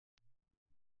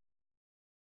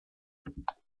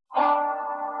This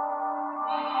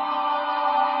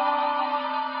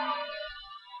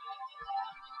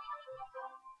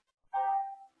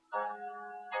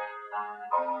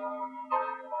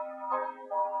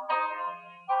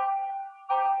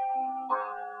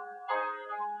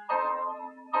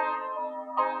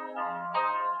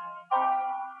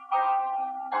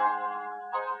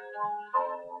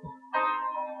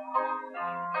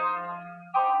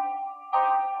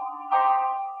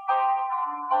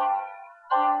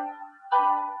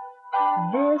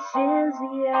is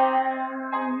the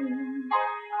end.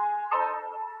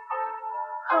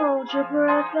 Hold your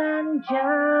breath and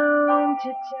count to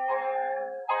 10.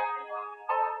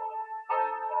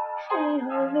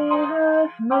 Feel the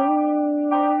earth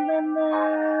move and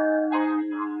then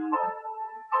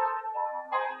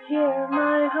hear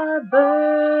my heart burst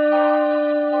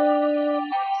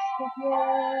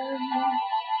again.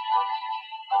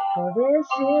 For this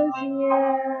is the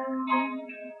end.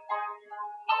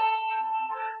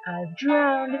 I've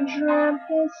drowned and dreamt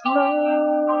this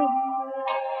moment,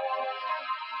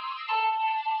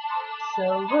 so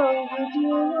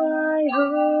overdue I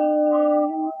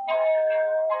hope.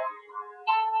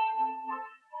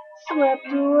 Swept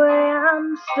away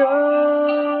I'm stuck.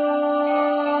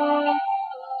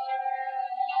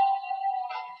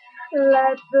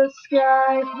 Let the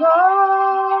sky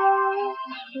fall.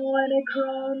 When it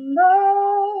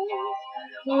crumbles,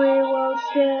 we will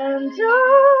stand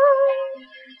tall,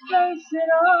 face it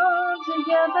all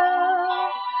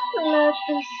together. Let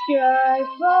the sky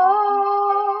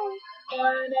fall.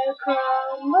 When it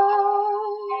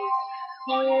crumbles,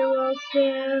 we will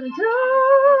stand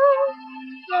tall,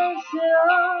 face it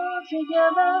all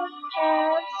together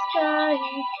at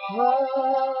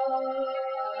Skyfall.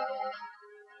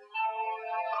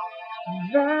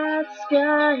 That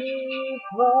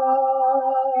Skyfall.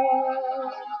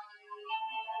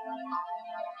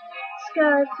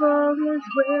 Skyfall is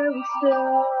where we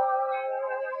start.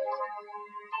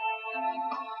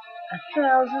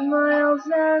 1,000 miles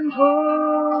and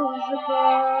poles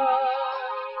apart.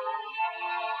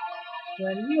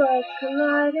 When worlds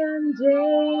collide and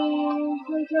days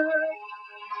are dark,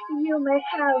 you may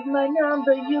have my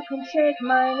number, you can take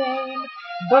my name,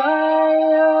 but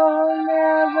you'll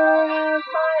never have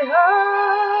my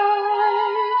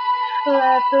heart.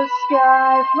 Let the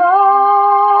sky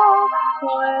fall.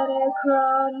 When it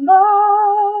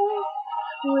crumbles,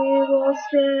 we will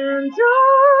stand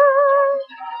tall,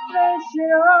 face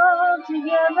it all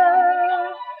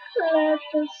together. Let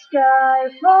the sky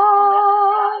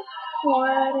fall.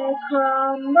 When it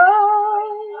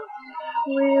crumbles,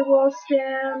 we will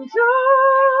stand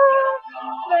tall,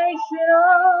 face it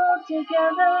all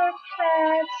together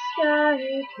at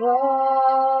Skyfall.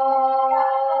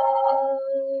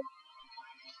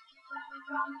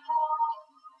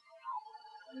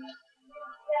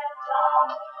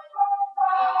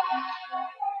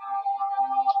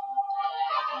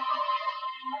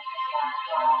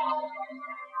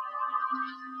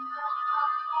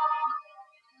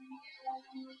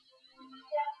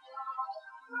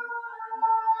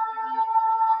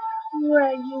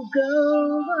 Where you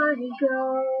go, I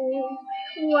go.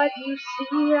 What you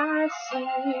see, I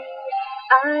see.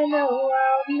 I know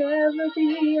I'll never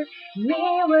be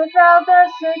me without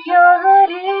the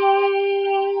security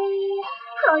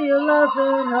of your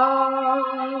loving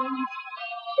arms,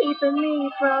 keeping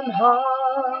me from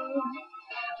harm.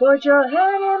 Put your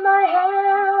hand in my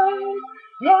hand,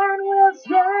 and we'll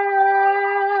stand.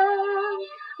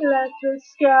 Let the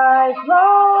sky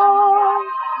fall.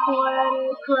 When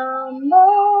it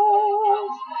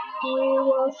crumbles, we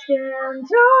will stand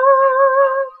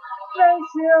tall,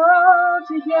 face it all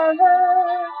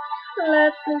together.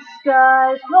 Let the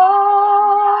sky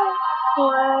fall.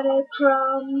 When it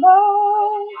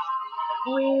crumbles,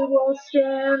 we will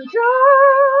stand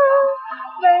tall,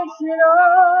 face it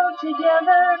all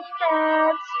together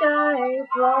at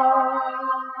Skyfall.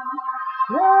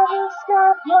 Let the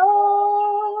sky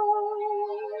fall.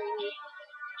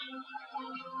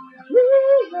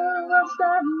 We will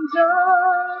stand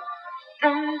tall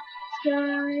at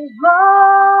Skyfall.